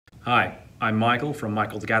Hi, I'm Michael from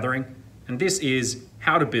Michael's Gathering, and this is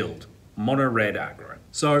how to build Mono Red Aggro.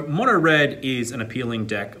 So Mono Red is an appealing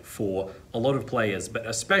deck for a lot of players, but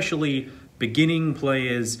especially beginning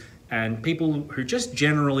players and people who just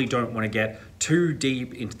generally don't want to get too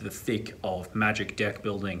deep into the thick of Magic deck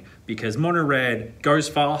building, because Mono Red goes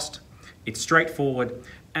fast, it's straightforward,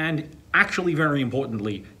 and actually, very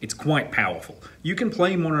importantly, it's quite powerful. You can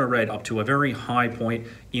play Mono Red up to a very high point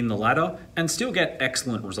in the ladder and still get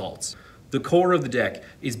excellent results. The core of the deck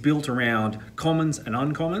is built around commons and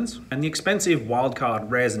uncommons, and the expensive wildcard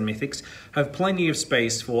rares and mythics have plenty of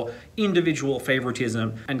space for individual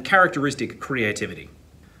favoritism and characteristic creativity.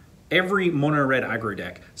 Every Mono Red aggro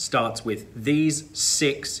deck starts with these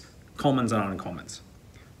 6 commons and uncommons: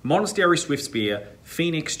 Monastery Swiftspear,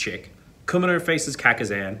 Phoenix Chick, Kumano faces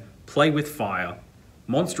Kakkazan, Play with Fire,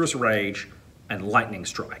 Monstrous Rage, and Lightning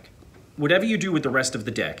Strike. Whatever you do with the rest of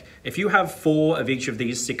the deck, if you have 4 of each of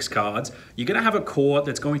these 6 cards, you're going to have a core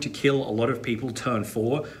that's going to kill a lot of people turn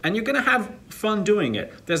 4, and you're going to have fun doing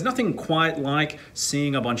it. There's nothing quite like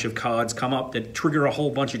seeing a bunch of cards come up that trigger a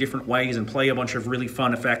whole bunch of different ways and play a bunch of really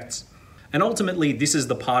fun effects. And ultimately, this is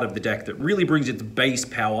the part of the deck that really brings its base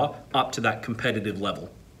power up to that competitive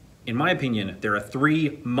level. In my opinion, there are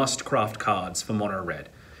 3 must-craft cards for Mono Red.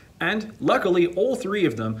 And luckily, all 3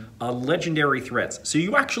 of them are legendary threats, so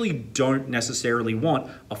you actually don't necessarily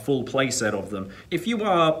want a full playset of them if you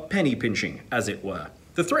are penny pinching, as it were.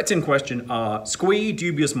 The threats in question are Squee,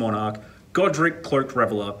 Dubious Monarch, Goddric, Cloaked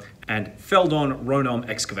Reveler, and Feldon, Ronom,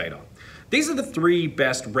 Excavator. These are the 3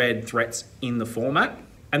 best red threats in the format,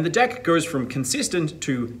 and the deck goes from consistent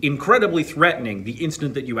to incredibly threatening the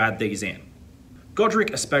instant that you add these in.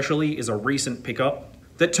 Goddric especially is a recent pickup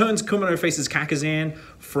that turns Kumano faces Kakkazan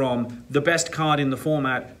from the best card in the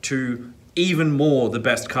format to even more the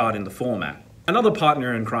best card in the format. Another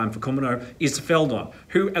partner in crime for Kumano is Feldon,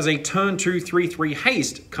 who as a turn 2 3/3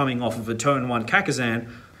 haste coming off of a turn 1 Kakkazan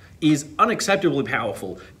is unacceptably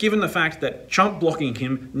powerful, given the fact that chump blocking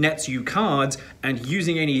him nets you cards and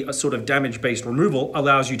using any sort of damage-based removal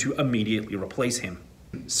allows you to immediately replace him.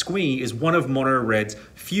 Squee is one of Mono Red's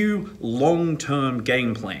few long-term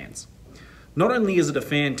game plans. Not only is it a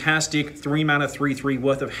fantastic 3-mana 3/3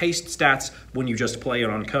 worth of haste stats when you just play it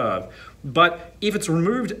on curve, but if it's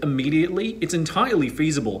removed immediately, it's entirely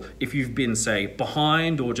feasible if you've been, say,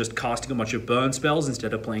 behind or just casting a bunch of burn spells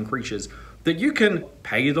instead of playing creatures, that you can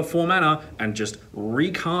pay the 4 mana and just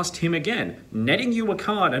recast him again, netting you a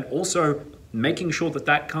card and also making sure that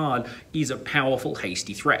that card is a powerful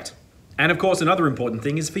hasty threat. And of course, another important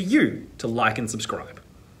thing is for you to like and subscribe.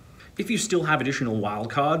 If you still have additional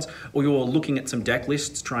wildcards, or you're looking at some deck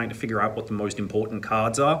lists trying to figure out what the most important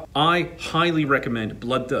cards are, I highly recommend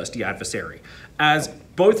Bloodthirsty Adversary. As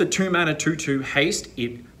both a 2-mana 2/2 haste,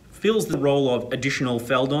 it fills the role of additional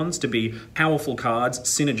Feldons to be powerful cards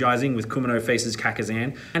synergizing with Kumano faces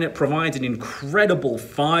Kakkazan, and it provides an incredible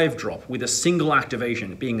 5-drop with a single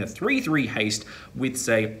activation, being a 3/3 haste with,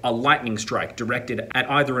 say, a Lightning Strike directed at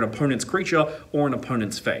either an opponent's creature or an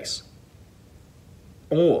opponent's face.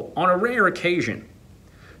 Or, on a rare occasion,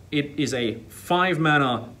 it is a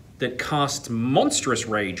 5-mana that casts Monstrous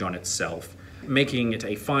Rage on itself, making it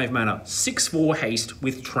a 5-mana 6/4 haste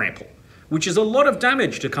with Trample, which is a lot of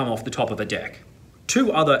damage to come off the top of the deck.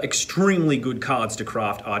 2 other extremely good cards to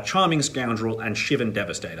craft are Charming Scoundrel and Shivan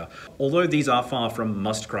Devastator. Although these are far from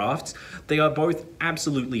must-crafts, they are both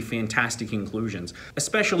absolutely fantastic inclusions,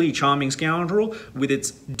 especially Charming Scoundrel with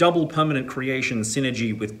its double permanent creation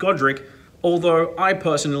synergy with Goddric, although I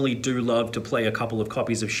personally do love to play a couple of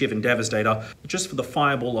copies of Shivan Devastator just for the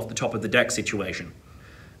fireball off the top of the deck situation.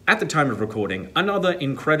 At the time of recording, another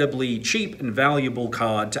incredibly cheap and valuable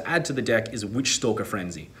card to add to the deck is Witchstalker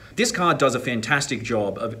Frenzy. This card does a fantastic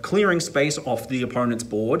job of clearing space off the opponent's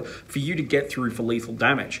board for you to get through for lethal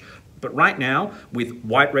damage. But right now, with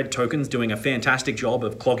white-red tokens doing a fantastic job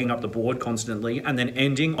of clogging up the board constantly and then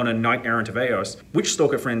ending on a Knight Errant of Eos,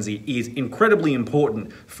 Witchstalker Frenzy is incredibly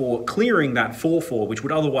important for clearing that 4/4, which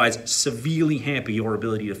would otherwise severely hamper your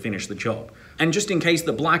ability to finish the job. And just in case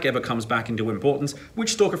the black ever comes back into importance,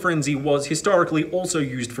 Witchstalker Frenzy was historically also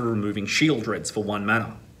used for removing shield dreads for 1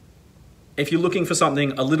 mana. If you're looking for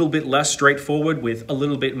something a little bit less straightforward with a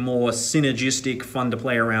little bit more synergistic, fun to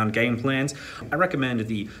play around game plans, I recommend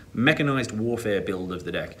the Mechanized Warfare build of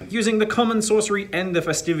the deck, using the common sorcery and the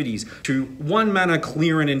festivities to 1 mana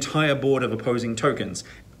clear an entire board of opposing tokens,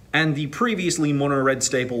 and the previously mono red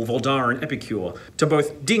staple Voldaren Epicure to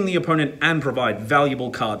both ding the opponent and provide valuable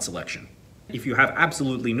card selection. If you have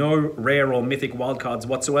absolutely no rare or mythic wildcards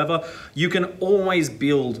whatsoever, you can always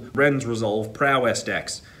build Ren's Resolve Prowess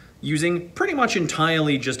decks, using pretty much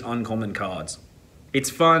entirely just uncommon cards. It's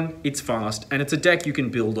fun, it's fast, and it's a deck you can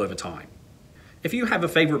build over time. If you have a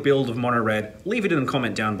favorite build of Mono Red, leave it in a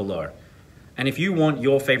comment down below. And if you want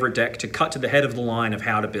your favorite deck to cut to the head of the line of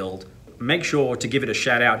how to build, make sure to give it a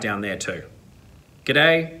shout out down there too.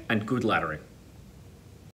 G'day and good laddering.